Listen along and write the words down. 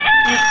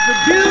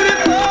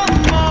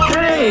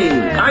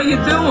Hey, how you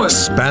doing?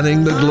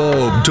 Spanning the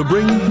globe to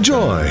bring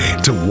joy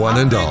to one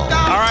and all. All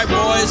right,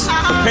 boys,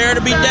 prepare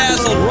to be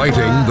dazzled.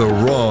 Righting the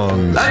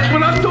wrongs. That's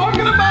what I'm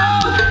talking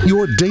about.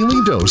 Your daily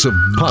dose of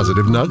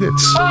positive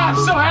nuggets. Oh, I'm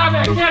so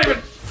happy I can't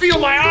even feel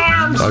my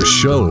arms. A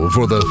show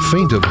for the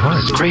faint of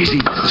heart. It's crazy.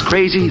 It's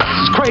crazy.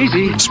 It's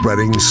crazy.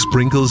 Spreading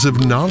sprinkles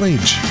of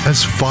knowledge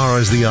as far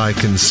as the eye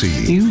can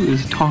see. You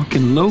is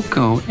talking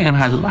loco, and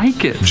I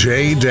like it.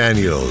 Jay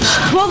Daniels.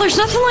 Well, there's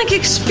nothing like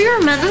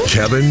experimenting.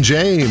 Kevin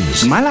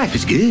James. My life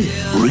is good.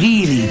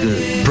 Really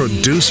good.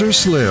 Producer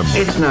Slim.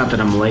 It's not that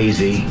I'm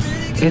lazy.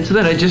 It's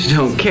that I just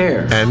don't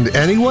care. And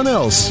anyone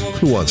else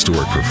who wants to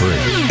work for free.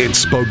 It's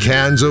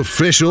Spokane's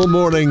official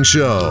morning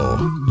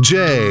show.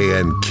 Jay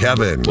and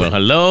Kevin. Well,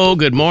 hello,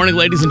 good morning,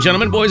 ladies and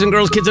gentlemen, boys and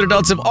girls, kids and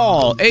adults of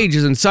all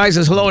ages and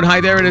sizes. Hello and hi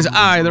there. It is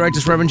I, the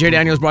Righteous Reverend Jay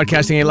Daniels,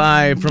 broadcasting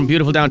live from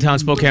beautiful downtown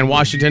Spokane,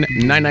 Washington,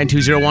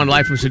 99201,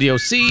 live from Studio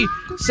C,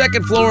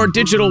 second floor,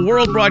 Digital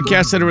World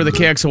Broadcast Center of the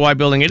KXOY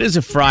building. It is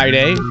a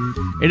Friday.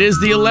 It is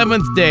the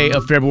 11th day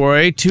of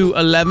February,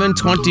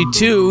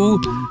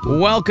 2/11/22.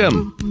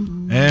 Welcome.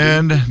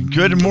 And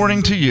good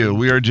morning to you.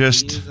 We are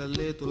just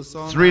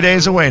 3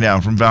 days away now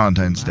from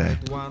Valentine's Day.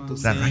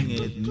 Is that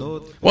right?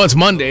 Well, it's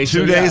Monday.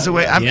 2 days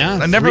away.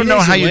 I never know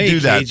how you do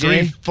that.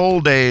 3 full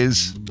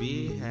days.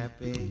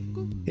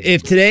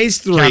 If today's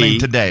 3. Counting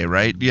today,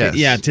 right? Yes.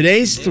 Yeah,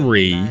 today's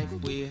 3.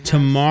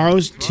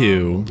 Tomorrow's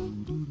 2.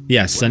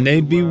 Yeah, Sunday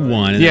would be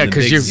 1. And Yeah, then the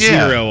 'cause big you're-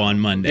 0 on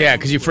Monday. Yeah,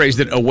 because you phrased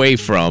it away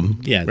from.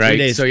 Yeah, 3 right?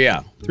 days. So,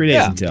 yeah. 3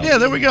 days until. Yeah,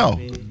 there we go.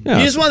 Yeah.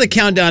 You just want the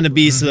countdown to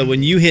be so that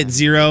when you hit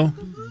 0,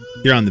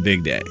 you're on the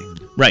big day.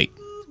 Right.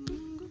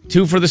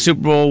 2 for the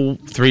Super Bowl,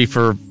 3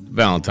 for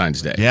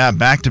Valentine's Day. Yeah,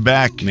 back to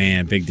back.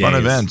 Man, big days. Fun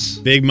events.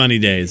 Big money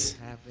days.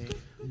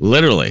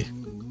 Literally.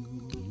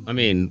 I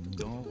mean,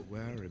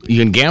 you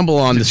can gamble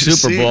on the Did you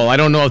Super see? Bowl. I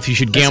don't know if you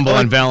should gamble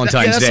on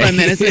Valentine's That's Day. what I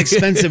meant. It's an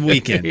expensive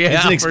weekend. Yeah,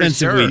 it's an for expensive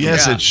sure. weekend.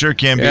 Yes, Yeah. it sure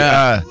can be.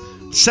 Yeah.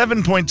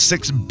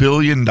 $7.6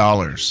 billion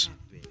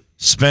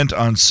spent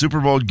on Super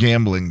Bowl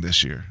gambling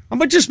this year. How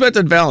much you spent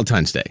on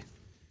Valentine's Day?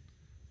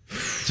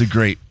 It's a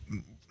great.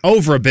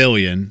 Over $1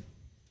 billion.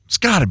 It's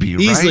got to be,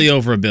 right? Easily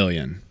over $1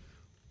 billion.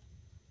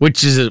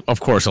 Which is, of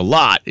course, a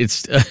lot.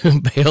 It's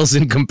pales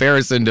in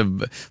comparison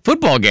to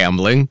football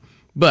gambling.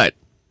 But,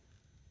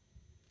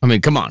 I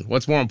mean, come on.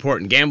 What's more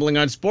important, gambling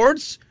on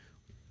sports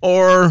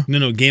or...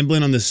 No,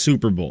 gambling on the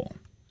Super Bowl.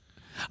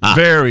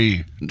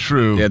 Very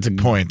true That's a-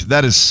 point.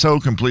 That is so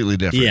completely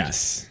different.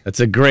 Yes. That's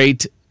a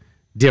great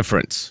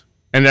difference.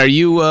 And are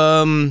you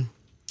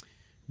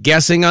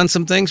guessing on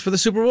some things for the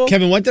Super Bowl?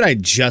 Kevin, what did I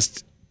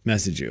just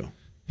message you?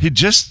 He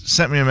just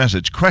sent me a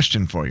message,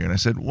 question for you. And I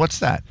said, what's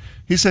that?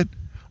 He said,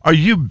 are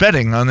you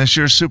betting on this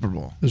year's Super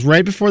Bowl? It was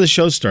right before the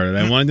show started.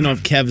 I wanted to know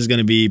if Kev is going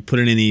to be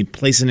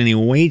placing any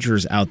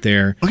wagers out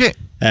there Okay.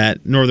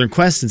 at Northern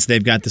Quest since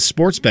they've got the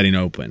sports betting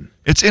open.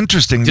 It's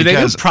interesting Do they do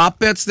because prop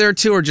bets there,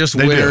 too, or just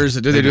they winners?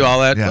 Do they do all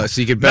that? Yeah.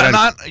 So you could bet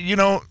not,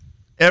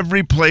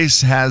 every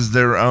place has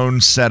their own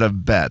set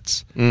of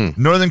bets.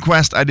 Northern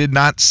Quest, I did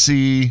not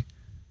see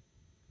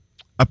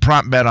a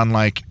prop bet on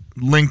like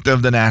length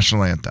of the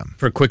national anthem.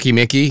 for Quickie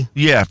Mickey?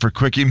 Yeah, for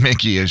Quickie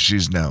Mickey, as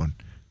she's known.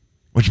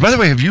 Which, by the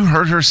way, have you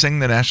heard her sing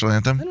the national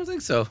anthem? I don't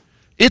think so.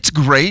 It's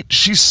great.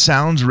 She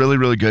sounds really,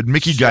 really good.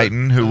 Mickey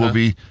Guyton, who will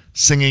be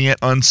singing it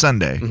on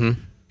Sunday.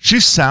 She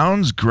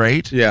sounds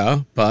great. Yeah,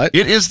 but...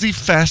 It is the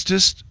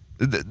fastest.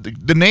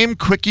 The name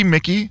Quickie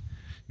Mickey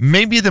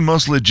may be the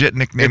most legit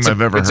nickname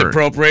I've ever It's heard.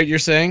 appropriate, you're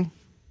saying?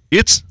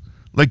 It's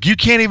like you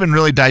can't even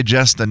really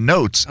digest the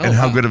notes and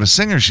how good of a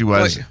singer she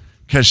was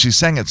because she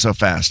sang it so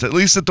fast. At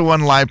least at the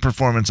one live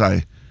performance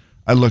I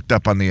looked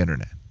up on the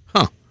internet.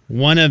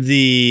 One of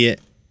the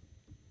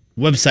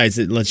websites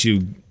that lets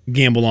you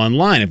gamble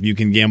online, if you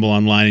can gamble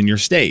online in your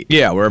state,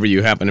 Yeah, wherever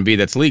you happen to be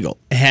that's legal.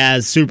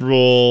 has Super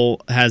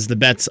Bowl, has the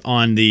bets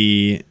on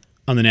the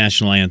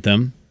national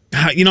anthem.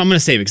 I'm going to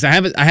save it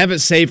because I have it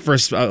saved for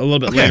a little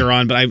bit later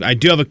on, but I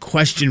do have a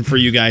question for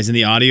you guys in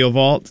the audio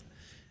vault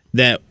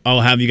that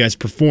I'll have you guys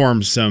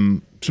perform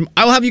some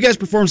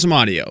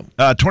audio.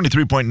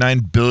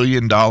 $23.9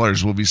 billion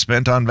will be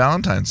spent on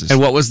Valentine's this And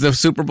year. what was the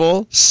Super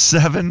Bowl?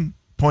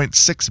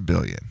 $7.6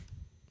 billion.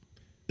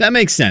 That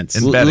makes sense.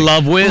 in betting.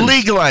 Love wins.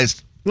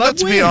 Legalized.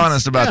 Let's be wins.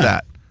 honest about Yeah.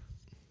 that.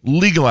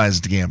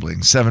 Legalized gambling,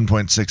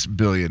 $7.6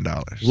 billion.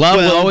 Love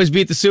will always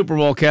beat the Super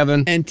Bowl,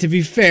 Kevin. And to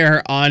be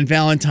fair, on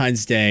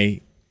Valentine's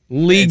Day,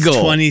 Legal.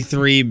 it's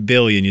 $23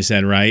 billion, you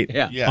said, right?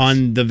 Yeah. Yes.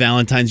 On the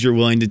Valentine's you're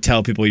willing to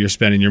tell people you're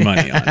spending your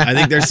money on. I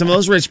think there's some of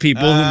those rich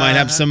people who might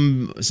have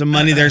some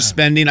money they're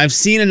spending. I've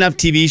seen enough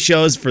TV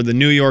shows for the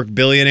New York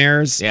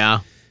billionaires Yeah.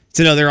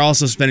 to know they're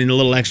also spending a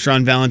little extra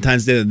on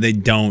Valentine's Day that they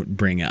don't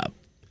bring up.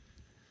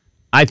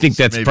 I think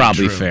that's Maybe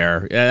probably true.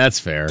 fair. Yeah, that's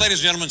fair. Ladies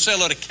and gentlemen, say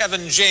hello to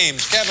Kevin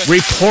James. Kevin.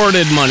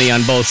 Reported money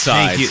on both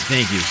sides.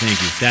 Thank you.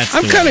 That's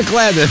I'm the kind one. of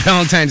glad that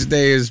Valentine's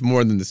Day is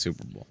more than the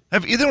Super Bowl.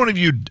 Have either one of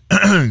you,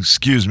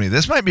 excuse me,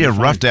 this might be a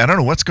rough day. I don't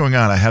know what's going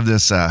on. I have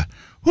this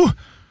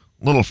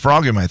little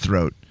frog in my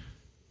throat.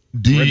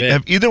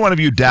 Have either one of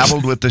you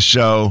dabbled with the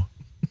show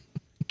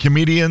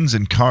comedians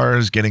in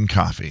cars getting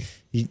coffee.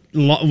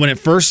 When it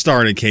first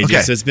started, KJ,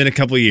 Okay. so it's been a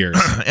couple years.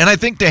 And I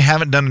think they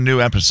haven't done a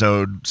new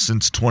episode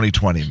since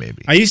 2020,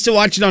 maybe. I used to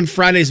watch it on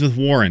Fridays with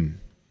Warren.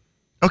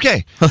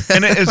 Okay.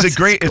 And it's it's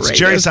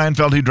Jerry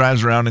Seinfeld who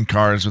drives around in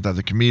cars with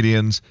other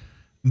comedians.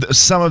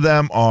 Some of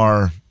them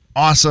are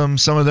awesome.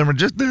 Some of them are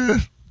just,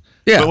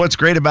 Yeah. But what's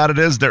great about it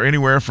is they're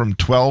anywhere from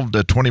 12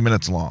 to 20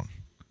 minutes long.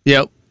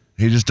 Yep.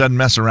 He just doesn't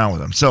mess around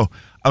with them. So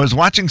I was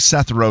watching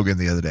Seth Rogen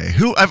the other day,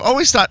 who I've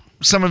always thought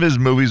some of his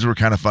movies were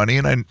kind of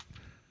funny,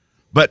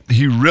 but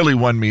he really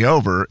won me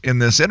over in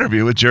this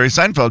interview with Jerry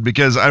Seinfeld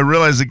because I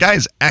realized the guy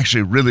is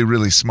actually really,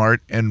 really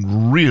smart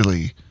and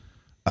really,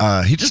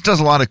 he just does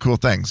a lot of cool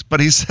things. But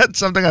he said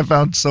something I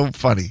found so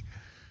funny.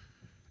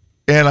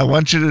 And I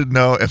want you to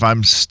know if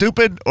I'm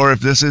stupid or if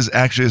this is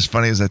actually as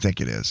funny as I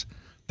think it is.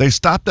 They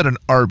stopped at an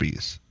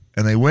Arby's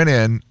and they went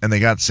in and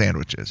they got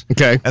sandwiches.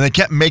 Okay. And they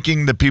kept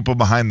making the people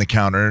behind the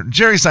counter.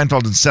 Jerry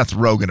Seinfeld and Seth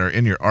Rogen are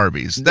in your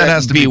Arby's. That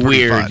has to be pretty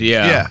weird. fun.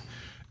 Yeah. Yeah.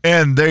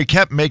 And they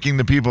kept making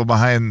the people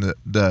behind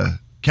the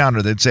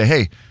counter. They'd say,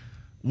 "Hey,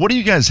 what do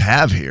you guys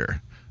have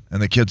here?" And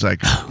the kid's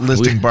like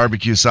listing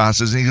barbecue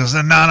sauces. And he goes,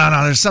 No,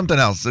 there's something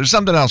else. There's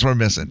something else we're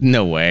missing.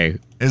 No way.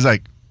 He's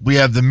like, "We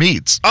have the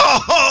meats."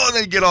 Oh,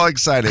 they get all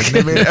excited. And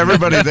they made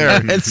everybody there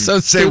It's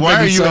so say, stupid "Why are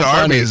and you so at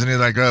funny." Arby's?" And he's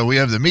like, "Oh, we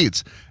have the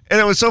meats." And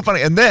it was so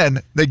funny. And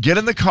then they get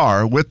in the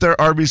car with their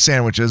Arby's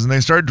sandwiches and they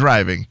start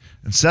driving.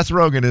 And Seth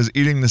Rogen is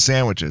eating the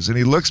sandwiches. And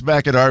he looks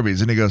back at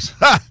Arby's and he goes,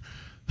 "Ha!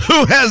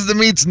 Who has the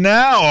meats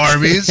now,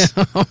 Arby's?"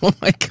 Oh,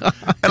 my God.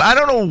 And I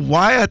don't know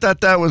why I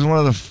thought that was one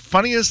of the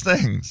funniest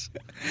things.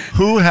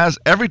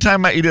 Every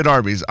time I eat at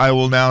Arby's, I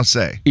will now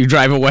say, You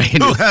drive away.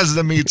 "Who has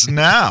the meats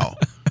now?"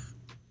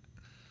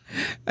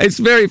 It's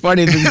very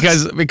funny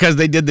because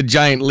they did the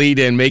giant lead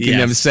in, making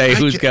them say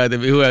who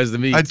has the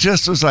meat. I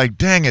just was like,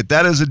 dang it,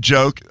 that is a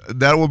joke.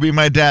 That will be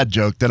my dad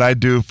joke that I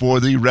do for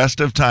the rest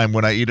of time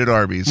when I eat at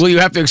Arby's. Will you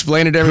have to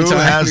explain it every Who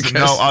time? has,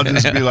 no, I'll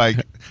just be like,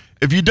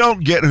 if you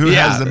don't get who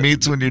has the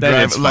meats when you then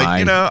drive, it's like,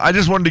 fine. I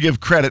just wanted to give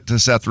credit to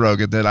Seth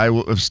Rogen that I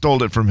have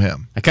stole it from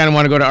him. I kind of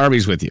want to go to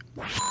Arby's with you.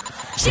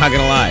 Not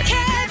gonna lie.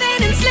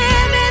 Kevin and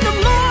Slim in the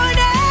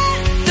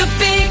morning. The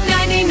big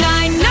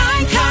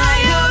 99.9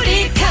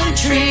 Coyote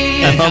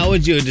Country. And how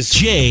would you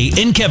Jay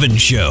and Kevin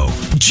Show.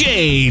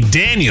 Jay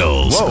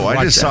Daniels. Whoa,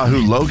 I just saw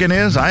who Logan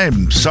is. I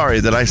am sorry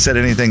that I said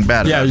anything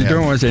bad about him.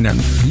 don't want to say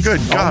nothing.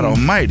 Good God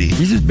almighty.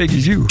 He's as big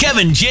as you.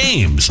 Kevin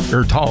James.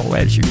 Or tall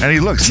as you. And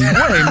he looks way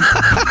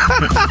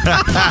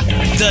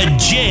The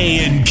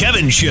Jay and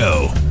Kevin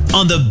Show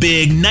on the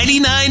big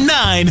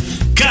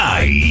 99.9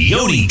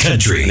 Coyote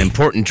Country. An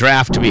important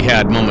draft to be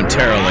had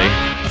momentarily.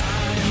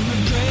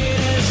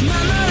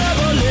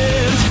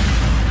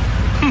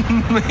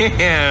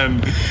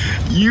 Man,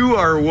 you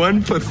are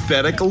one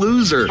pathetic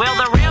loser. Will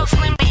the real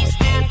Slim B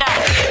stand up?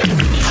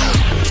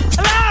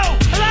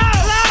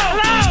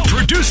 Hello!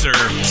 Producer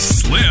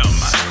Slim.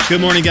 Good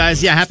morning,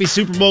 guys. Yeah, happy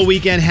Super Bowl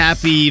weekend.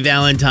 Happy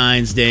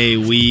Valentine's Day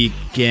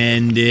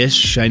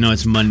weekend-ish. I know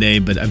it's Monday,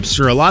 but I'm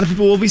sure a lot of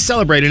people will be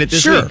celebrating it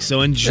this week.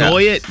 So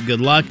enjoy it.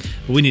 Good luck.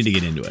 But we need to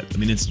get into it. I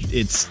mean,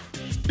 it's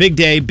big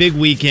day, big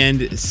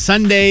weekend.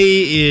 Sunday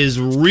is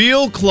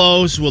real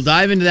close. We'll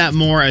dive into that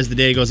more as the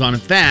day goes on. In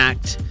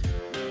fact,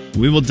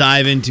 we will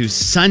dive into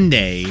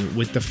Sunday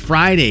with the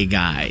Friday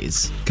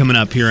guys coming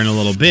up here in a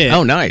little bit.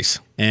 Oh, nice.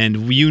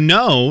 And you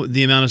know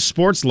the amount of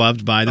sports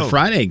loved by the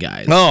Friday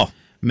guys. Oh.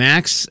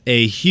 Max,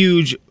 a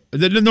huge...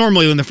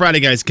 Normally, when the Friday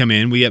guys come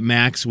in, we get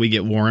Max, we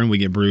get Warren, we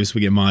get Bruce, we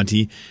get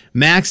Monty.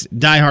 Max,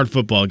 diehard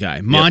football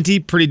guy. Monty,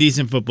 pretty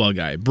decent football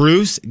guy.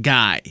 Bruce,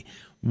 guy.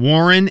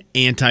 Warren,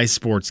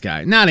 anti-sports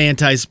guy. Not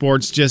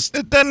anti-sports, just...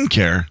 It doesn't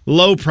care.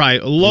 Low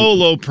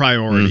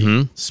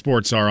priority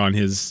sports are on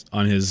his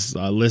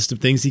list of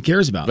things he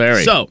cares about.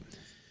 Very. So,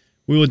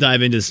 we will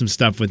dive into some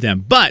stuff with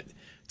them. But...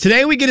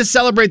 today we get to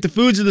celebrate the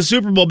foods of the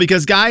Super Bowl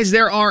because, guys,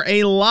 there are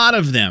a lot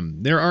of them.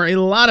 There are a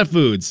lot of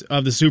foods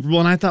of the Super Bowl,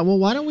 and I thought, well,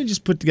 why don't we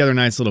just put together a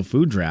nice little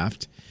food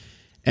draft?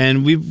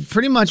 And we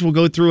pretty much will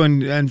go through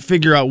and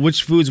figure out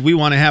which foods we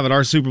want to have at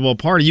our Super Bowl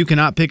party. You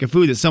cannot pick a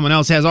food that someone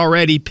else has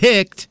already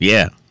picked.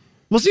 Yeah.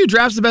 We'll see who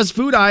drafts the best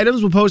food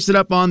items. We'll post it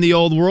up on the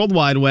old World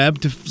Wide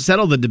Web to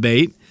settle the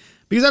debate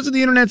because that's what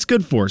the Internet's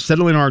good for,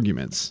 settling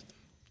arguments.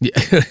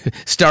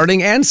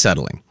 Starting and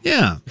settling.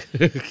 Yeah.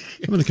 I'm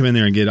going to come in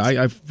there and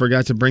I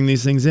forgot to bring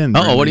these things in.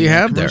 Oh, what do you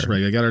have there?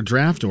 Break. I got our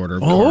draft order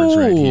of cards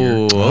right here.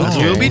 Okay. So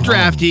we'll be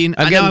drafting.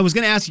 Again, I was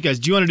going to ask you guys,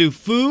 do you want to do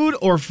food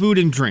or food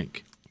and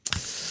drink?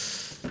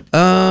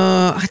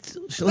 Let's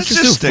just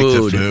do stick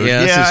to food.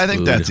 Yeah, Yeah, I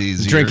think that's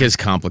easier. Drink is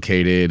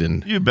complicated,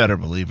 and You better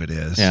believe it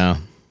is. yeah,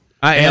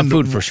 I have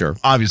food for sure.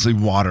 Obviously,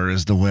 water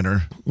is the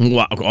winner.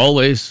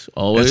 Always.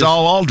 It's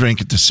all I'll drink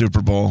at the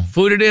Super Bowl.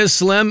 Food it is,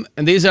 Slim,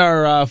 and these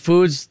are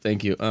foods.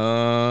 Thank you.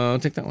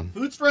 Take that one.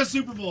 Foods for a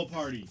Super Bowl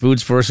party.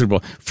 Foods for a Super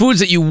Bowl. Foods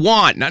that you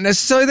want, not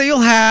necessarily that you'll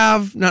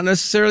have, not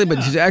necessarily, but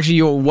just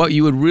actually what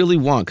you would really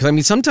want. Because I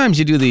mean, sometimes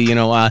you do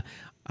the,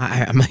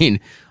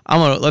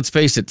 let's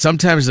face it.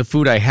 Sometimes the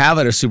food I have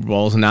at a Super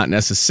Bowl is not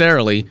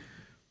necessarily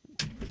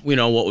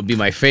what would be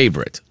my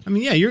favorite. I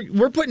mean, yeah,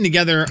 we're putting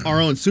together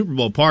our own Super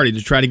Bowl party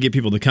to try to get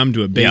people to come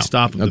to it based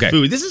off of the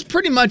food. This is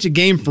pretty much a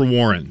game for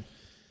Warren.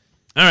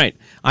 All right.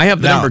 I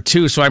have the number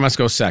 2, so I must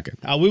go second.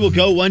 We will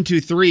go 1, 2,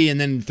 3, and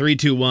then 3,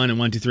 2, 1, and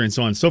 1, 2, 3, and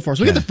so on and so forth.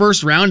 So we get the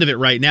first round of it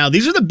right now.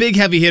 These are the big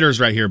heavy hitters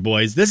right here,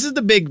 boys. This is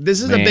the big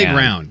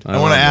round. I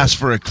want to ask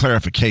for a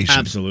clarification.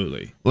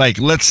 Absolutely. Like,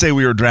 let's say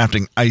we were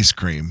drafting ice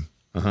cream.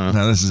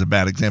 Now, this is a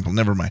bad example.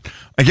 Never mind.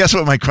 I guess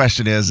what my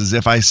question is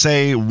if I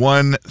say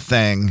one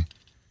thing,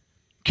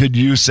 could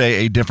you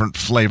say a different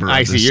flavor of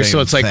the same So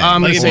it's like, thing?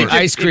 I'm going to say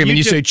ice cream, and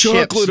you say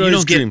chocolate ice cream. You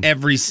don't get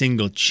every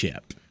single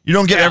chip. You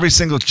don't get every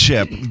single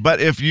chip, but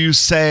if you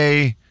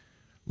say,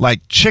 like,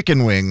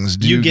 chicken wings,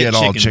 do you get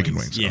all chicken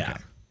wings? Yeah.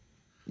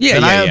 Okay.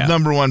 And I have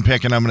number 1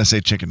 pick, and I'm going to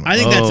say chicken wings. I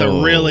think that's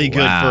a really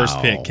good first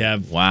pick,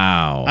 Kev.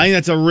 Wow. I think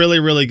that's a really,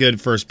 really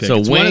good first pick. So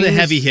it's one of the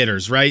heavy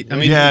hitters, right? I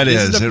mean, yeah,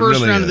 this is the first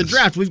really round of the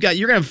draft. You're going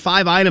to have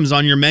 5 items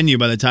on your menu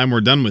by the time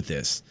we're done with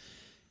this.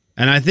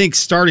 And I think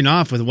starting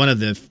off with one of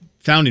the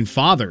founding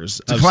fathers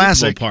of Super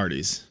Bowl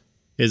parties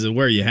is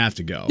where you have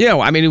to go. Yeah,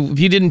 well, I mean, if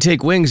you didn't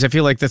take wings, I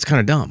feel like that's kind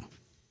of dumb.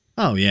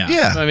 Oh, yeah.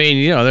 Yeah. I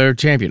mean, they're a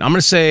champion. I'm going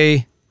to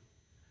say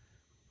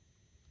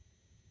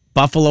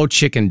buffalo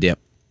chicken dip.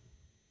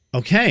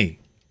 Okay,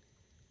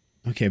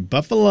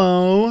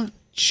 buffalo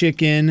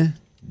chicken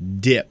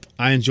dip.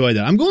 I enjoy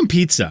that. I'm going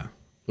pizza.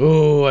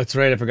 Oh, that's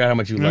right. I forgot how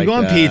much you like that. I'm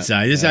going pizza.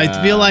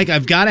 I feel like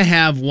I've got to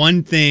have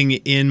one thing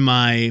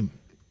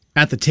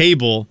at the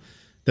table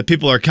that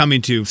people are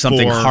coming to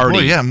something for hearty.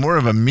 Well, yeah, more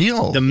of a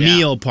meal. The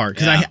meal part.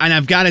 Because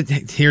I've got to,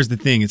 here's the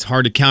thing. It's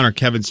hard to counter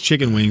Kevin's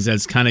chicken wings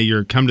as kind of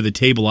your come to the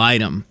table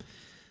item.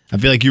 I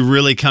feel like you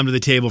really come to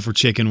the table for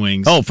chicken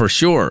wings. Oh, for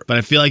sure. But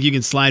I feel like you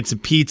can slide some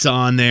pizza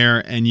on there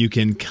and you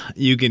can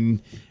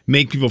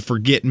make people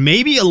forget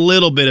maybe a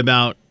little bit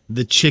about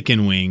the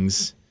chicken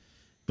wings.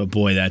 But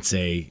boy, it's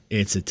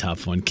a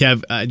tough one.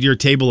 Kev, your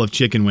table of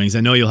chicken wings,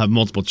 I know you'll have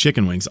multiple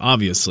chicken wings,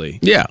 obviously.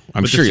 Yeah,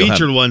 I'm sure the you'll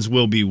featured ones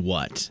will be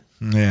what?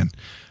 Man,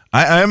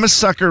 I'm a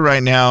sucker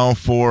right now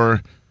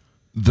for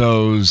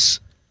those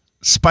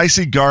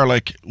spicy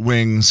garlic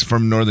wings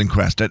from Northern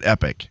Quest at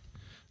Epic.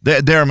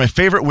 They are my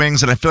favorite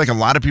wings, and I feel like a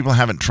lot of people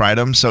haven't tried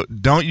them. So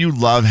don't you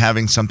love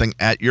having something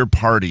at your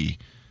party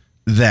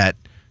that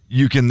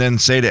you can then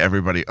say to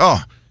everybody,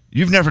 oh,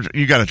 you got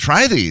to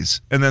try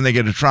these. And then they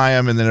get to try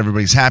them, and then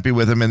everybody's happy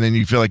with them, and then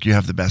you feel like you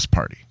have the best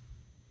party.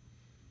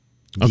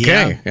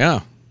 Okay,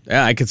 yeah.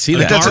 Yeah, I could see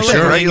that. That's Garlic a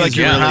thing, right? wing You're is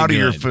you're really proud of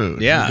your good.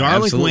 food. Yeah,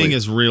 Garlic absolutely. wing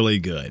is really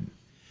good.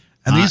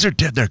 And these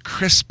they're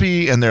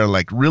crispy, and they're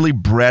like really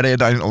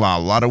breaded. A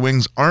lot of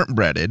wings aren't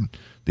breaded.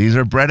 These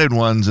are breaded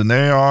ones, and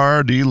they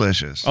are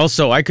delicious.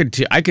 Also, I could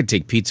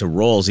take pizza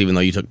rolls, even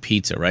though you took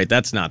pizza, right?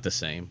 That's not the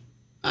same.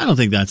 I don't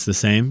think that's the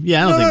same.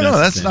 Yeah, I don't think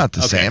that's the same. not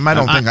the same. I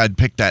don't think I'd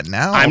pick that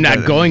now. I'm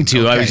not going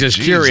to. I was just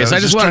curious. I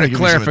just wanted a trying to give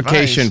you some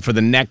clarification advice. for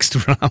the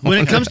next round. When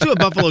it comes to a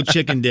buffalo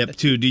chicken dip,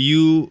 too, do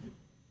you?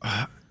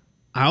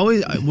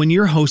 When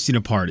you're hosting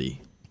a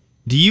party,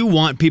 do you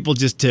want people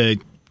just to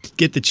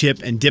get the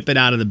chip and dip it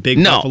out of the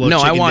big buffalo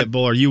chicken dip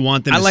bowl, or you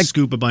want them to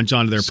scoop a bunch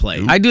onto their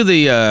plate? I do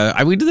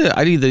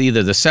I'd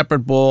either the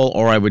separate bowl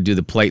or I would do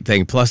the plate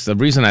thing. Plus, the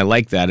reason I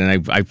like that,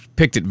 and I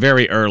picked it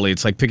very early.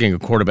 It's like picking a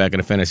quarterback in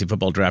a fantasy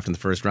football draft in the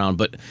first round.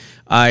 But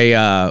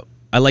I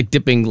like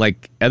dipping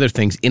like other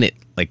things in it,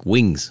 like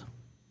wings,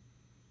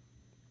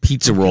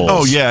 pizza rolls.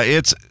 Oh yeah,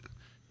 it's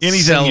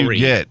anything celery.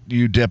 you get,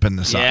 you dip in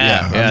the sauce.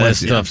 Yeah, that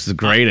stuff's the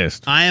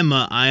greatest. I am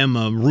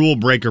a rule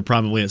breaker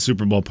probably at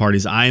Super Bowl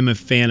parties. I am a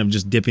fan of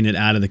just dipping it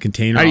out of the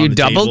container. Are on you the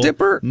double table.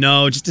 dipper?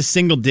 No, just a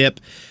single dip.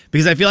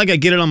 Because I feel like I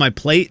get it on my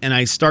plate and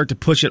I start to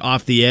push it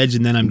off the edge,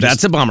 and then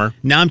That's a bummer.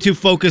 Now I'm too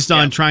focused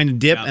on trying to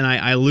dip, and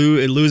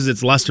it loses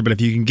its luster. But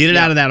if you can get it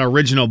out of that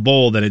original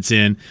bowl that it's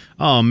in,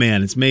 oh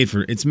man, it's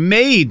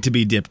made to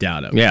be dipped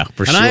out of. Yeah,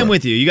 for sure. And I am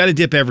with you. You got to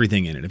dip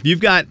everything in it. If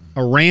you've got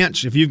a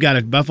ranch, if you've got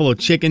a buffalo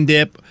chicken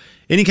dip,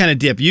 any kind of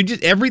dip,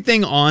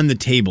 everything on the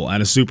table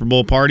at a Super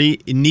Bowl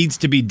party, it needs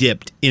to be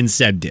dipped in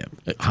said dip.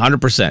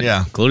 100%.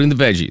 Yeah. Including the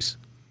veggies.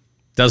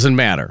 Doesn't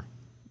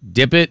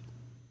Dip it,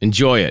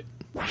 enjoy it.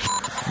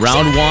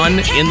 Round 1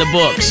 in the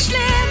books.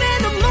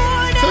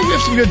 I feel like we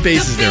have some good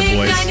bases there,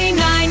 boys.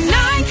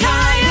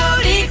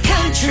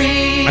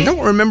 I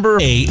don't remember.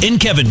 Jay and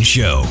Kevin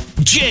Show.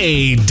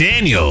 Jay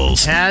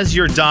Daniels. Has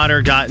your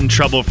daughter got in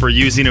trouble for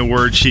using a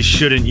word she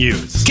shouldn't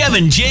use?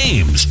 Kevin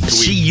James.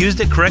 She used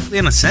it correctly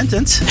in a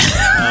sentence.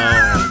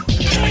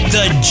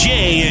 The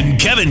Jay and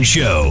Kevin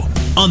Show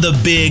on the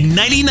Big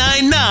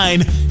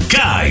 99.9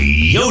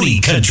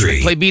 Coyote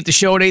Country. Play Beat the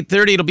Show at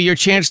 8:30. It'll be your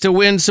chance to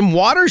win some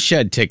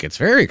Watershed tickets.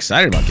 Very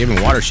excited about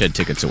giving Watershed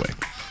tickets away.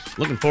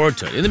 Looking forward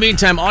to it. In the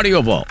meantime,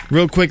 Audio Vault.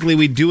 Real quickly,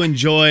 we do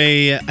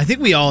enjoy, I think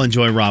we all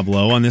enjoy Rob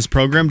Lowe on this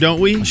program, don't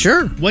we?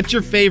 Sure. What's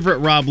your favorite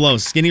Rob Lowe?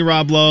 Skinny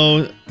Rob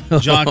Lowe?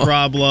 Jock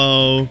Rob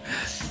Lowe?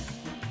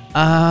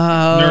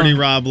 Nerdy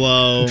Rob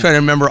Lowe? I'm trying to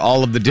remember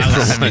all of the different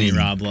ones. Skinny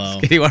Rob Lowe.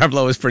 Skinny Rob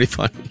Lowe is pretty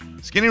funny.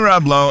 Skinny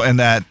Rob Lowe and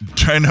that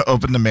trying to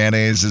open the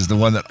mayonnaise is the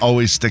one that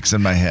always sticks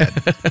in my head.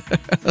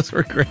 Those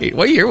were great.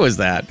 What year was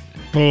that?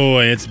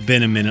 Boy, it's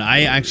been a minute.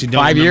 I actually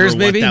don't 5 remember years, what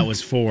maybe? that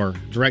was for.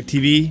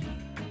 DirecTV?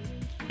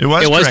 It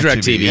was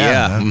DirecTV,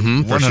 yeah.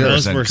 For sure.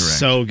 Those were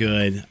so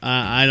good.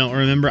 I don't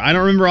remember. I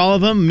don't remember all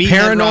of them.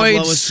 Meathead Rob Lowe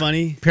was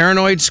funny.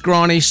 Paranoid,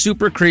 scrawny,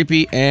 super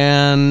creepy,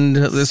 and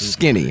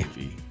skinny.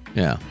 Creepy.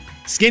 Yeah.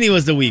 Skinny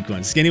was the weak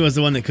one. Skinny was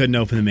the one that couldn't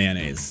open the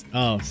mayonnaise.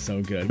 Oh,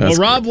 so good. That's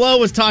Rob Lowe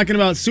was talking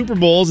about Super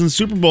Bowls and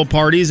Super Bowl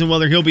parties and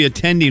whether he'll be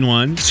attending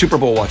one. Super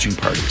Bowl watching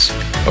parties.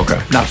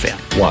 Okay. Not a fan.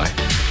 Why?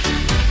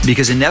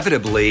 Because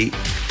inevitably,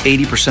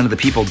 80% of the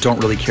people don't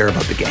really care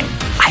about the game.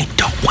 I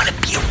don't want to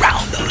be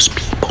around those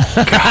people.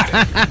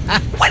 God.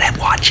 When I'm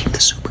watching the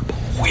Super Bowl,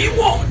 we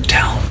won't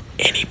tell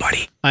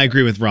anybody. I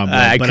agree with Rob Lowe,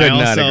 I but could I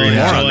not also agree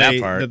more on enjoy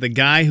that part. that the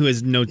guy who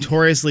is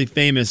notoriously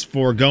famous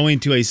for going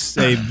to a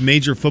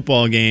major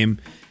football game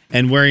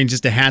and wearing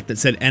just a hat that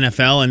said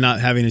NFL and not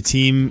having a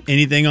team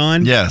anything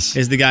on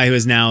is the guy who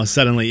is now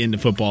suddenly into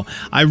football.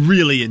 I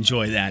really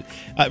enjoy that.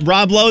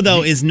 Rob Lowe,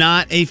 though, is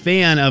not a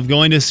fan of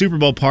going to Super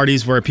Bowl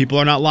parties where people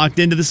are not locked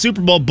into the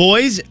Super Bowl.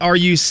 Boys, are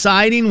you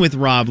siding with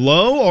Rob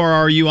Lowe or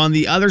are you on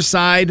the other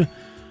side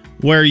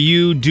where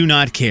you do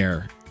not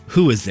care?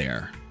 Who is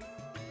there?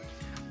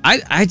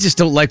 I just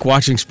don't like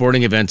watching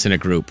sporting events in a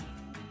group.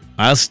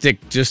 I'll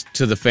stick just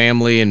to the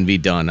family and be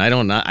done. I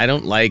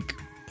don't like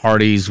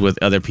parties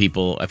with other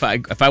people. If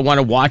I want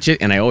to watch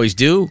it, and I always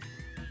do,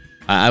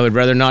 I would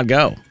rather not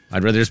go.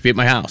 I'd rather just be at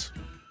my house.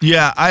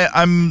 Yeah,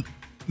 I'm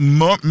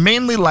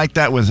mainly like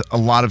that with a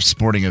lot of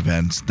sporting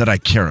events that I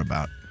care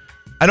about.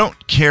 I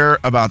don't care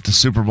about the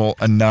Super Bowl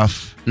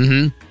enough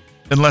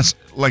unless,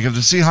 like, if the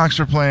Seahawks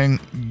are playing,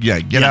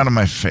 get out of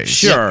my face.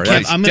 Sure,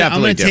 Kev, I'm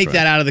going to take different.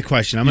 that out of the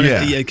question. I'm going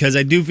to because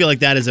I do feel like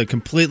that is a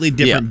completely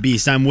different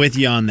beast. I'm with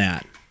you on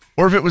that.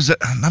 Or if it was,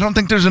 I don't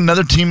think there's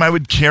another team I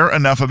would care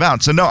enough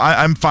about. So, no,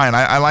 I'm fine.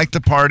 I like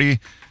the party.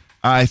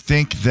 I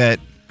think that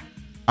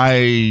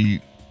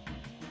I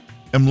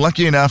am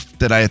lucky enough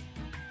that I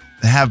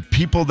have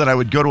people that I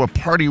would go to a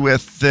party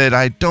with that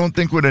I don't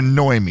think would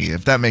annoy me,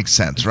 if that makes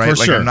sense, right? For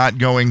like sure. I'm not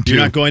going to.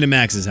 You're not going to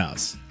Max's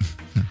house.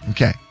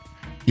 Okay.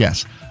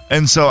 Yes.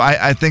 And so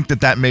I think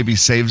that maybe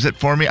saves it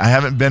for me. I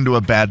haven't been to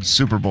a bad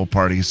Super Bowl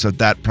party, so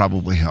that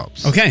probably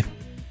helps. Okay.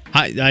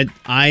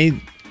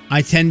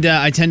 I tend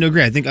to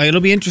agree. I think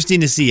it'll be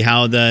interesting to see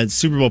how the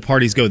Super Bowl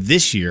parties go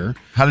this year.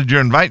 How did your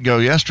invite go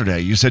yesterday?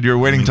 You said you were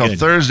waiting till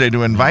Thursday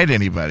to invite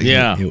anybody.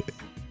 Yeah.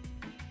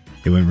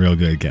 It went real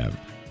good, Kev.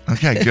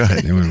 Okay,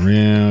 good. It went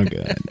real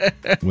good.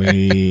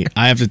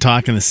 I have to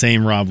talk in the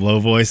same Rob Lowe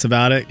voice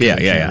about it. Yeah. I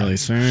can't really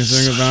say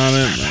anything about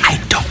it. I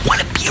don't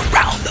want to be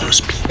around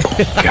those people.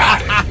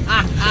 Got it.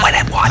 When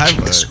I'm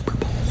watching the Super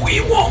Bowl,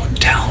 we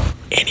won't tell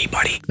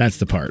anybody. That's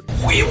the part.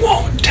 We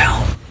won't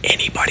tell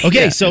anybody.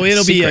 Okay, so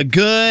it'll be a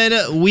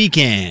good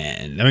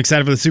weekend. I'm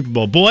excited for the Super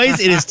Bowl.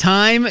 Boys, it is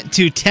time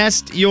to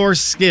test your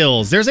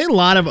skills. There's a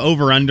lot of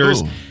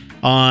over-unders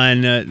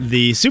on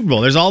the Super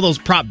Bowl. There's all those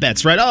prop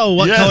bets, right? Oh,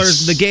 what color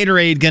is the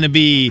Gatorade going to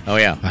be? Oh,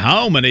 yeah.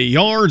 How many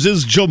yards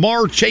is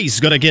Jamar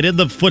Chase going to get in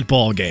the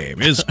football game?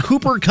 Is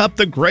Cooper Kupp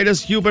the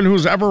greatest human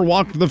who's ever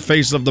walked the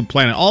face of the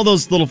planet? All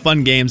those little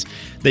fun games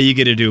that you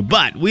get to do.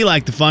 But we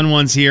like the fun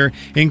ones here,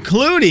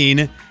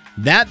 including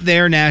that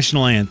there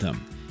national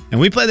anthem. And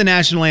we play the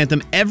national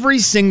anthem every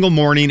single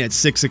morning at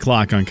 6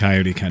 o'clock on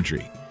Coyote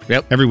Country.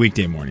 Yep. Every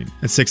weekday morning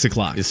at 6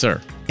 o'clock. Yes, sir.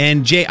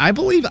 And Jay, I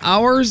believe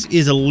ours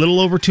is a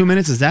little over 2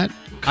 minutes. Is that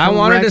correct? I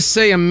wanted to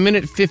say a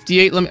minute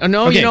 58. Let me.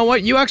 No, Okay. You know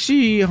what? You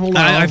actually hold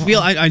on. I feel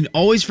I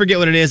always forget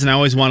what it is, and I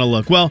always want to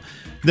look. Well,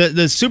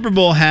 the Super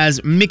Bowl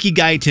has Mickey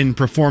Guyton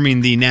performing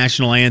the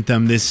national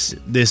anthem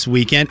this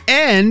weekend,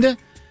 and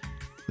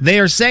they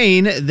are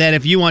saying that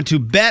if you want to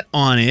bet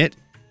on it,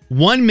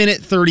 1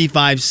 minute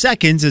 35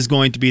 seconds is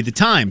going to be the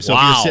time. So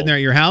if you're sitting there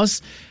at your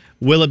house,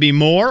 will it be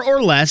more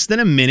or less than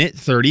 1 minute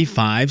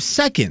 35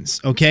 seconds?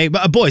 Okay,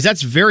 but boys,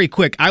 that's very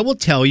quick. I will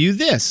tell you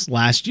this: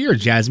 last year,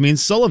 Jasmine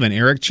Sullivan,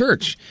 Eric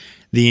Church,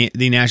 the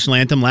national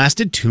anthem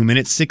lasted 2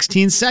 minutes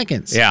 16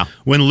 seconds. Yeah.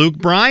 When Luke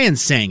Bryan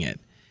sang it,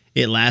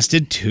 it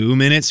lasted 2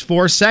 minutes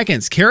 4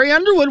 seconds. Carrie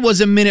Underwood was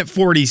 1 minute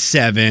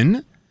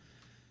 47.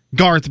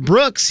 Garth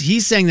Brooks,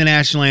 he sang the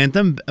national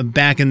anthem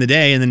back in the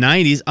day in the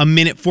 90s, 1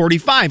 minute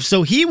 45.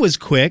 So he was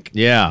quick.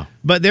 Yeah.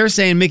 But they're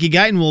saying Mickey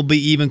Guyton will be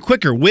even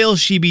quicker. Will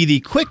she be the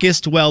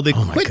quickest? Well, the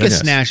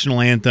quickest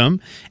national anthem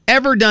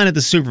ever done at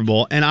the Super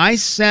Bowl. And I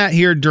sat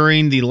here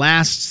during the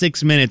last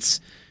 6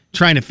 minutes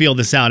trying to feel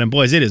this out. And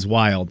boys, it is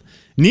wild.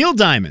 Neil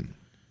Diamond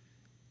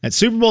at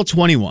Super Bowl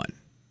 21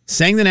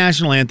 sang the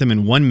national anthem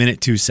in 1 minute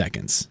 2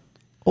 seconds.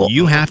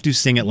 You have to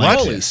sing it like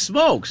Holy this.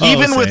 smokes.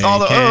 Even with all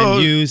the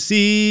Can you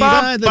see?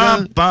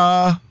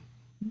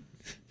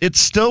 It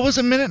still was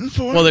 1 minute and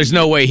 4. Well, there's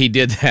no way he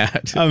did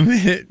that. 1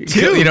 minute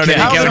 2. You know what I mean?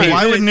 How,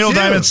 why would Neil Two.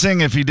 Diamond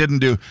sing if he didn't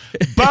do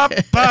bop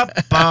bop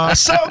ba?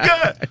 So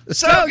good,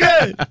 so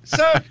good,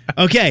 so.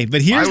 Okay,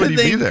 but here's Why would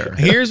the he thing. be there?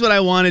 Here's what I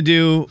want to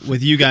do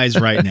with you guys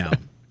right now.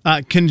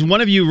 Can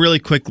one of you really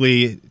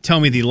quickly tell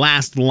me the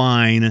last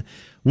line?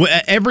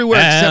 Everywhere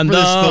except for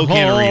the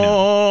Spokane Arena.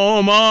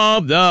 Home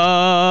of the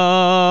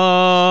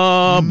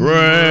brave.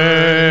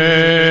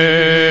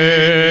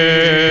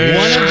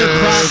 One of the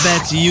prop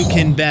bets you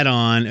can bet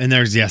on, and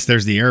there's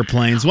the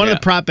airplanes. One of the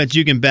prop bets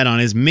you can bet on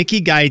is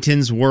Mickey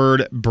Guyton's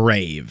word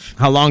brave.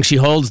 How long she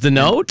holds the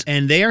note?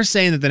 And they are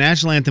saying that the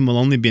national anthem will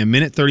only be a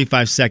minute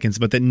 35 seconds,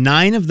 but that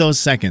 9 of those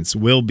seconds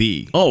will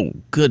be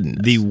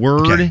the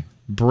word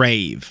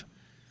brave.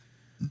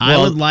 I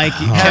would like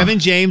Kevin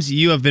James,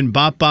 you have been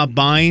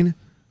buying.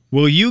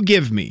 Will you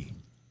give me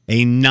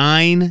a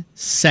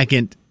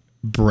 9-second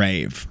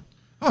brave?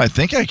 Oh, I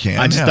think I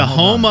can. Just the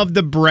home of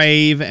the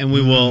brave, and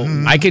we will.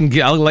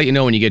 I'll let you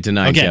know when you get to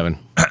 9, Kevin.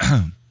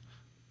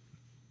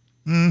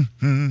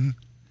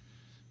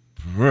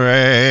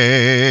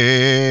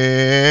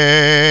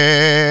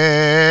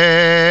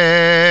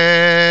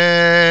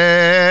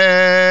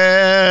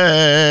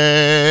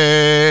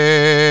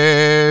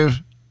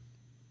 Brave.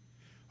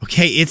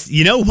 Okay, it's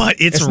you know what?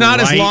 It's not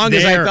right as long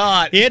as I there.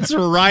 thought. It's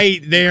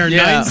right there.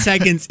 Yeah. 9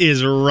 seconds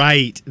is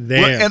right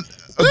there. Well, and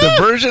the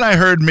version I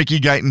heard Mickey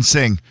Guyton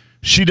sing,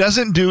 she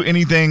doesn't do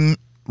anything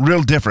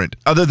real different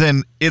other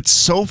than it's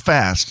so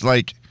fast.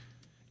 Like,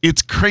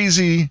 it's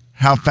crazy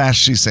how fast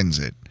she sings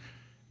it.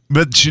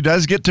 But she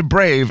does get to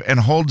brave and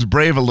holds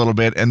brave a little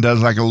bit and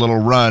does like a little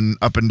run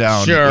up and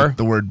down with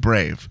the word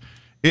brave.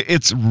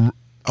 It's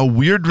a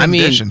weird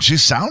rendition. She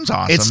sounds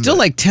awesome. It's still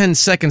like 10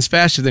 seconds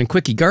faster than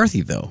Quickie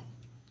Garthy, though.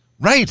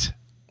 Right.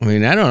 I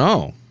mean, I don't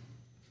know.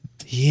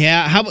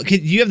 Yeah, how about? Do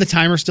you have the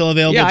timer still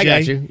available? Yeah, I Jay?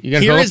 got you. You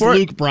gonna Here go is for it?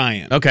 Luke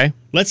Bryan. Okay.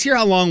 Let's hear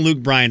how long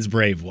Luke Bryan's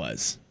brave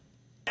was.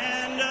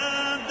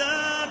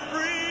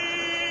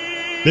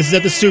 This is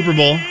at the Super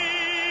Bowl.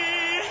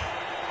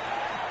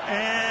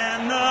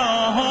 And the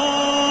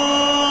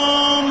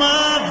home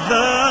of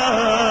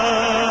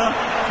the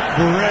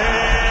brave.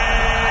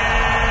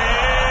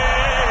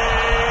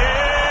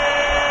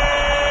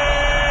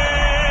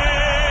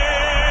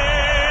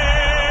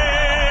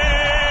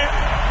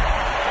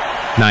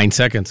 9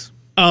 seconds.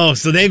 Oh,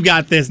 so they've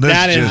got this.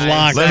 That is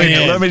locked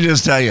in. Let me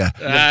just tell you.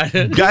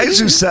 Guys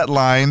who set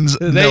lines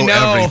know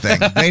everything.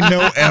 They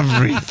know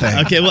everything.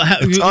 Okay, well,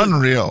 it's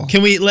unreal.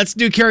 Let's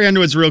do Carrie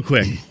Underwood's real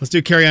quick. Hers Hers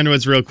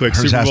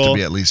Super has Bowl. to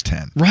be at least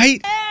 10.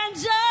 Right?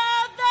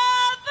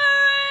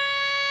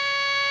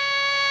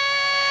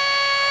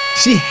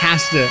 She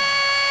has to.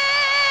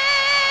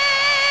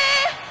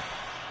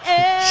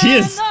 She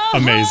is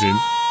amazing.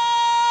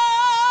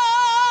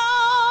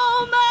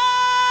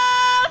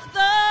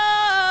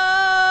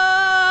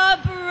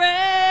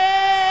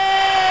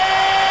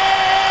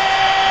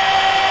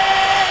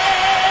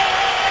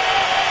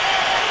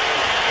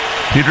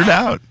 Petered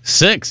out.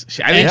 6.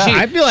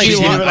 I feel like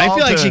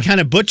she kind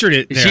of butchered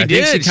it there. She I think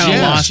did. she kind of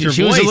lost her voice.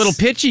 She was a little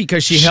pitchy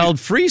because she held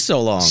free so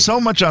long.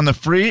 So much on the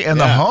free and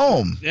the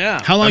home.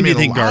 Yeah. How long do you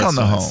think Garth on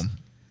the was? home?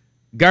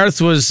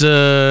 Garth was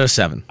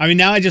 7. I mean,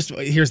 now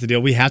here's the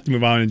deal. We have to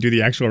move on and do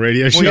the actual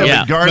radio show. Well,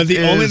 yeah, But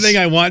the only thing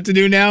I want to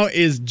do now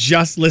is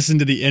just listen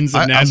to the ends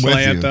of national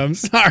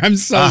anthems. I'm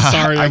so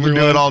sorry, I everyone.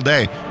 can do it all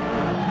day.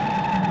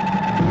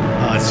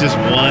 Oh, it's just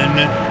one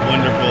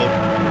wonderful.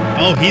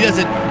 Oh, he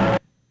doesn't.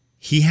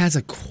 He has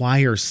a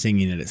choir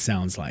singing it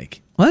sounds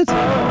like. What? Yeah,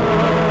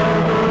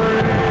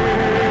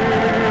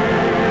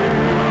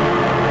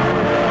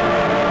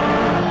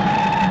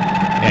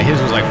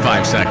 his was like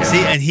 5 seconds.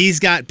 See, and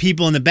he's got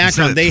people in the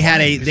background. They had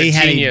a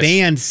genius.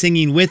 band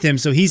singing with him,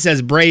 so he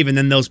says brave, and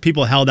then those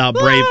people held out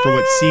brave for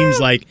what seems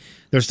like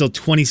there's still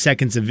 20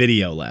 seconds of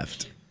video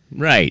left.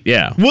 Right,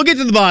 yeah. We'll get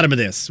to the bottom of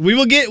this. I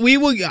want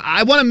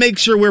to make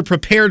sure we're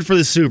prepared for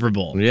the Super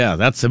Bowl. Yeah,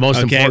 that's the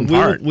most important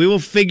part. We will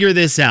figure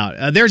this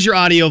out. There's your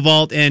audio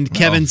vault and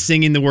Kevin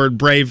singing the word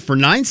brave for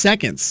 9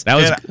 seconds. That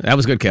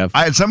was good, Kev.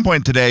 At some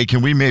point today,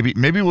 can we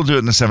maybe we'll do it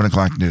in the 7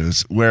 o'clock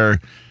news where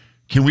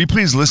can we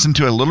please listen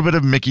to a little bit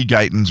of Mickey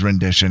Guyton's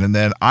rendition, and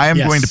then I am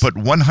going to put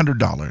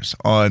 $100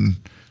 on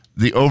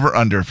the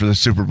over-under for the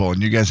Super Bowl,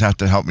 and you guys have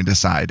to help me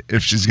decide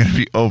if she's going to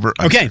be over.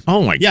 Okay.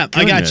 Oh, my Yeah,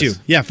 goodness. I got you.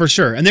 Yeah, for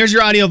sure. And there's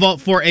your audio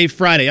vault for a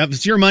Friday. If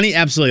it's your money,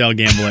 absolutely, I'll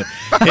gamble it.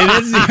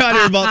 It is the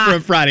audio vault for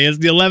a Friday. It's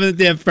the 11th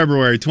day of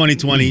February,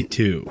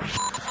 2022.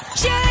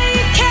 Jay,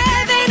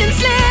 Kevin, and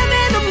Slim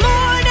in the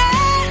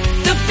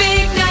morning. The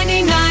big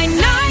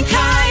 99.9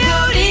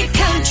 Coyote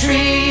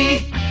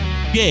Country.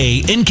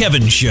 Jay and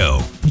Kevin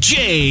Show.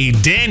 Jay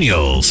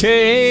Daniels.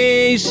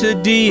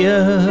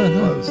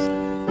 Quesadilla.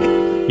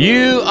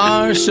 You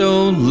are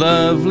so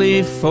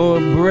lovely for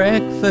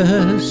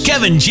breakfast.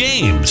 Kevin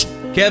James.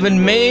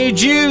 Kevin made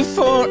you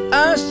for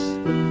us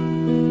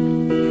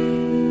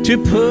to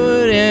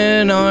put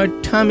in our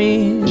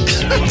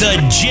tummies.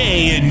 The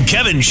Jay and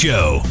Kevin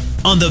Show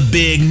on the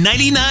big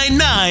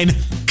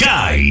 99.9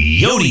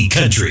 Coyote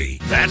Country.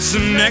 That's the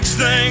next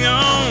thing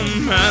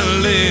on my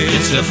list.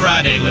 It's the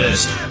Friday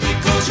list.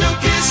 Because your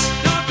kiss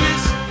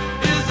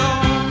is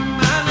on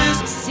my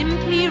list.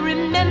 Simply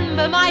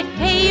remember my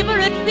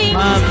favorite thing.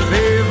 My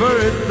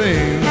favorite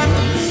thing.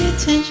 Pay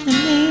attention to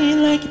me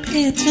like you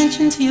pay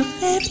attention to your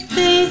favorite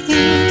thing.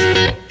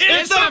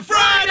 It's the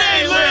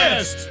Friday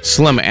list.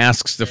 Slim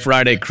asks the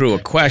Friday crew a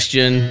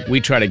question.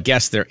 We try to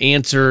guess their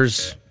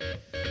answers.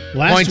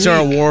 Points are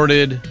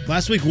awarded.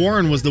 Last week,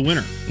 Warren was the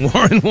winner.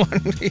 Warren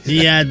won.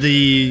 He had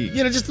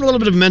just a little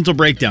bit of mental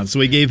breakdown, so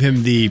we gave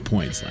him the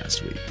points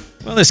last week.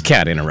 Well, this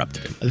cat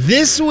interrupted him.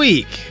 This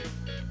week,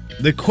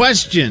 the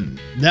question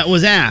that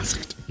was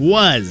asked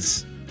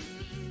was,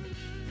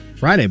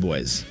 Friday,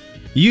 boys,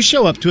 you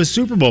show up to a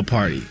Super Bowl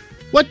party.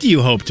 What do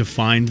you hope to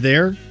find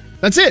there?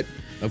 That's it.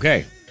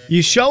 Okay.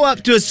 You show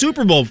up to a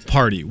Super Bowl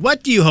party.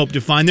 What do you hope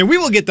to find there? We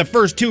will get the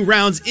first 2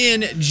 rounds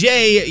in.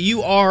 Jay,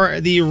 you are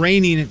the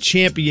reigning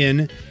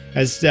champion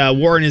as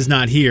Warren is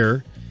not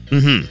here.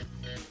 Mm-hmm.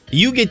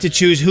 You get to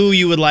choose who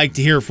you would like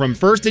to hear from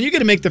first, and you get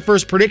to make the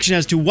first prediction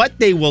as to what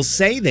they will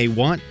say they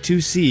want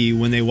to see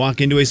when they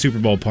walk into a Super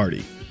Bowl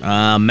party.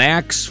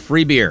 Max,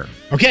 free beer.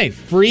 Okay,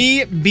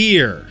 free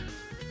beer.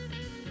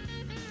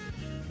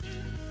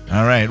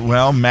 All right.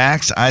 Well,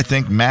 Max, I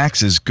think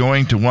Max is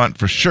going to want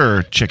for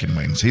sure chicken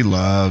wings. He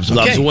loves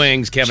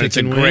wings, Kevin. That's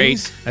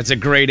a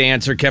great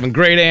answer, Kevin.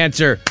 Great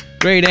answer.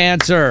 Great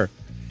answer.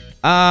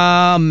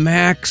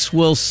 Max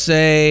will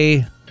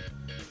say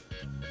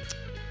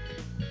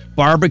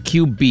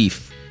barbecue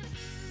beef.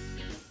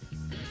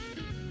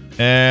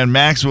 And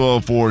Max will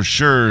for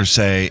sure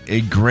say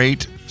a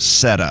great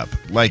setup.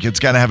 Like, it's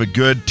got to have a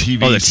good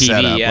TV, the TV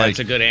setup. Yeah, like, that's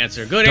a good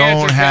answer. Good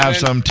don't answer, have Kevin.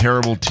 some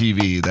terrible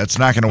TV. That's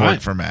not going to work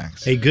right. for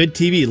Max. A good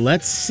TV.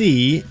 Let's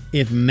see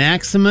if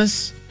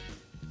Maximus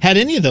had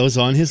any of those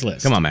on his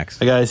list. Come on, Max.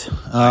 Hey, guys.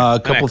 A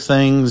couple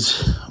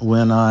things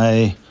when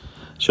I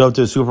show up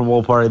to a Super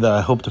Bowl party that I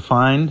hope to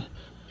find.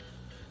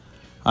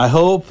 I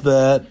hope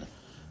that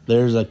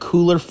there's a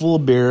cooler full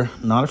of beer,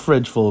 not a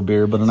fridge full of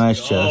beer, but an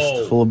ice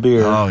chest full of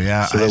beer. Oh,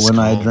 yeah. So that when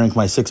I drink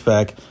my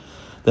 6-pack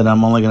that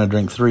I'm only going to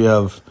drink 3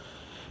 of,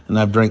 and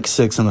I've drank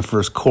 6 in the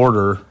first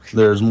quarter,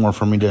 there's more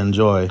for me to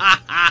enjoy.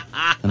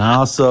 And I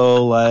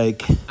also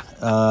like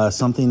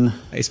something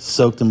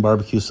soaked in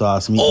barbecue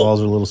sauce, meatballs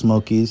or little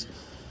smokies.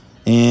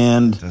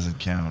 And doesn't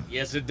count.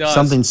 Yes, it does.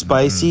 Something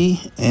spicy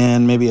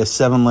and maybe a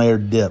 7-layer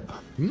dip.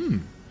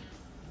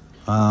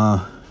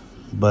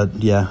 But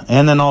yeah,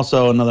 and then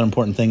also another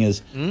important thing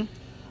is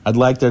I'd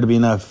like there to be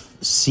enough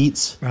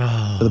seats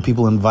for the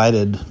people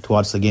invited to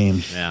watch the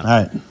game. Yeah. All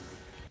right.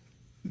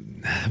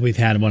 We've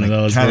had one of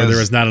those where there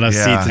was not enough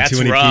seats and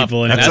too many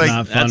people, and it's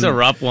not fun. That's a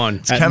rough one.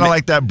 It's kind of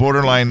like that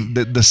borderline,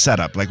 the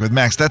setup. Like with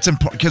Max, that's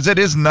important because it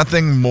is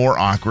nothing more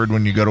awkward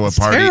when you go to a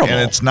party terrible.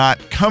 and it's not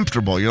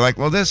comfortable. You're like,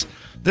 well, this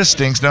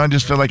stinks. Now I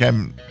just feel like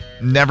I'm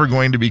never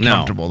going to be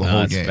comfortable the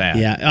whole game. Bad.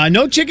 Yeah,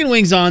 no chicken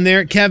wings on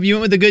there. Kev, you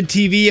went with the good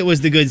TV. It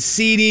was the good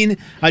seating.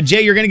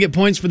 Jay, you're going to get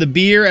points for the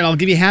beer, and I'll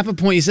give you half a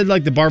point. You said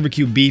like the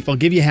barbecue beef. I'll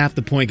give you half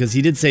the point because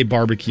he did say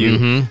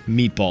barbecue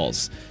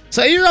meatballs.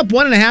 So you're up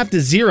 1.5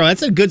 to 0.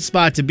 That's a good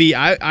spot to be.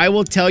 I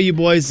will tell you,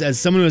 boys, as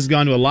someone who has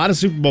gone to a lot of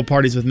Super Bowl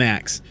parties with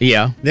Max,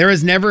 there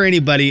is never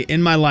anybody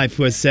in my life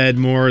who has said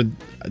more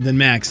than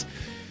Max,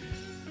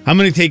 I'm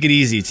going to take it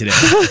easy today.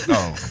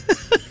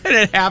 And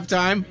at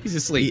halftime, he's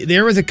asleep.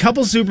 There was a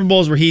couple Super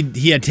Bowls where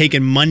he had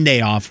taken Monday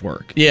off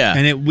work. Yeah.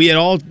 And we had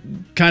all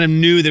kind of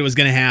knew that it was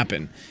going to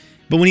happen.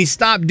 But when he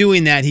stopped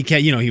doing that, he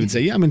would say,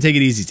 yeah, I'm going to take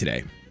it easy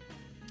today.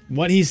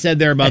 What he said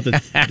there about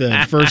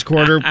the first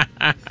quarter,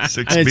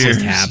 6 it beers.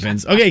 just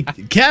happens. Okay,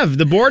 Kev,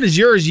 the board is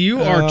yours.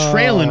 You are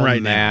trailing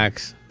right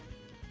Max.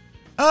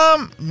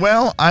 now.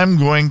 Well, I'm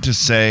going to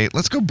say,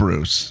 let's go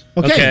Bruce.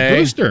 Okay,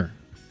 Brewster.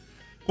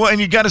 Well, and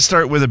you got to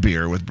start with a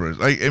beer with Bruce.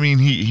 I mean,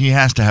 he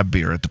has to have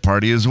beer at the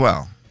party as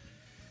well.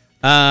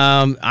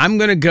 I'm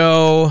going to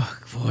go,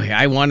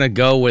 I want to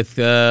go with,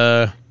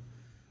 I'm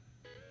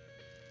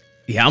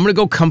going to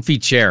go comfy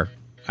chair.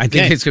 I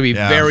think it's going to be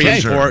very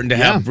important to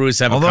have Bruce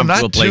have a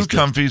comfortable place. Although not too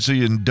comfy so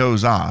you can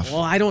doze off.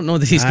 Well, I don't know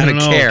that he's going to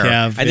care.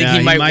 Kev. I think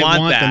he might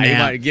want that. He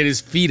might get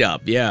his feet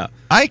up,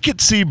 I could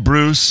see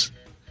Bruce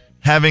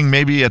having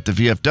maybe at the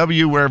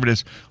VFW, wherever it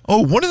is,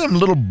 one of them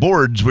little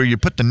boards where you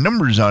put the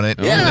numbers on it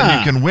and then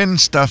you can win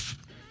stuff.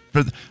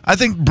 I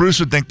think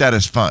Bruce would think that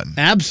is fun.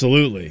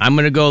 Absolutely. I'm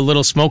going to go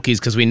Little Smokies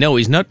because we know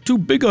he's not too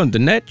big on the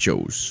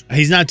nachos.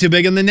 He's not too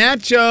big on the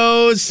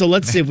nachos. So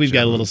let's see if we've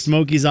got a Little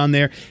Smokies on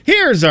there.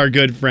 Here's our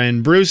good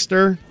friend,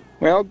 Brewster.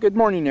 Well, good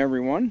morning,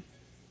 everyone.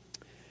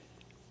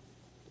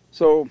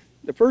 So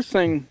the first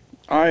thing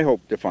I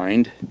hope to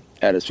find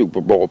at a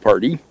Super Bowl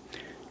party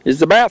is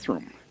the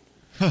bathroom.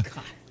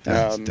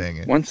 Dang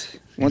it. Once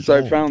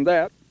I found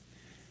that,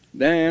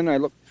 then I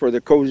look for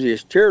the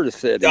coziest chair to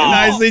sit in.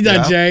 Nicely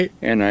done, Jay.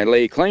 And I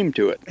lay claim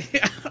to it.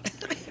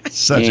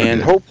 And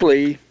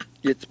hopefully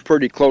it's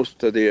pretty close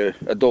to the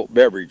adult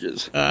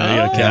beverages.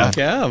 There you go,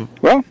 Kev.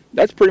 Well,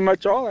 that's pretty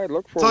much all I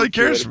look for That's all he to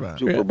cares a about.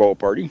 Super Bowl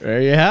party.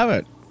 There you have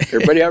it.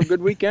 Everybody have a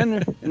good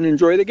weekend and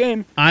enjoy the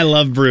game. I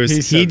love Bruce.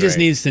 He's so He just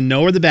great. needs to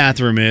know where the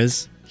bathroom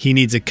is. He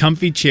needs a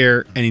comfy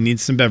chair, and he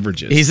needs some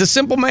beverages. He's a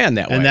simple man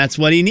that way. And that's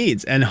what he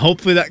needs. And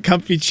hopefully that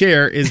comfy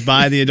chair is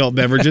by the adult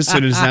beverages so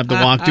he doesn't have to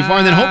walk too far.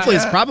 And then hopefully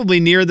it's probably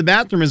near the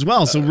bathroom as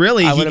well. So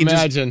really, I he would can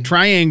imagine. just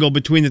triangle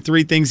between the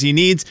three things he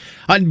needs.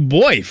 And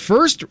boy,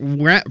 first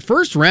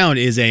round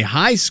is a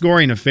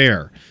high-scoring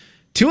affair.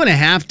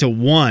 2.5 to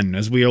 1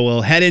 as we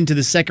will head into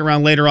the second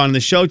round later on in the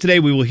show today.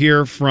 We will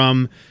hear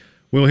from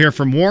We'll hear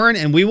from Warren,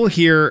 and we will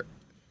hear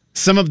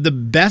some of the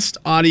best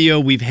audio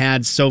we've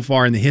had so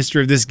far in the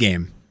history of this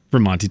game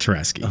from Monty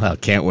Tereski. Oh,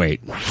 can't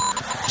wait. Jay,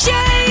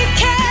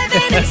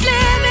 Kevin, and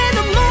Slim in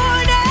the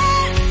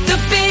morning. The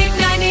big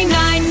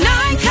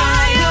 99.9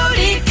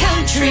 Coyote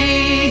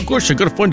Country. Of course, you're going to find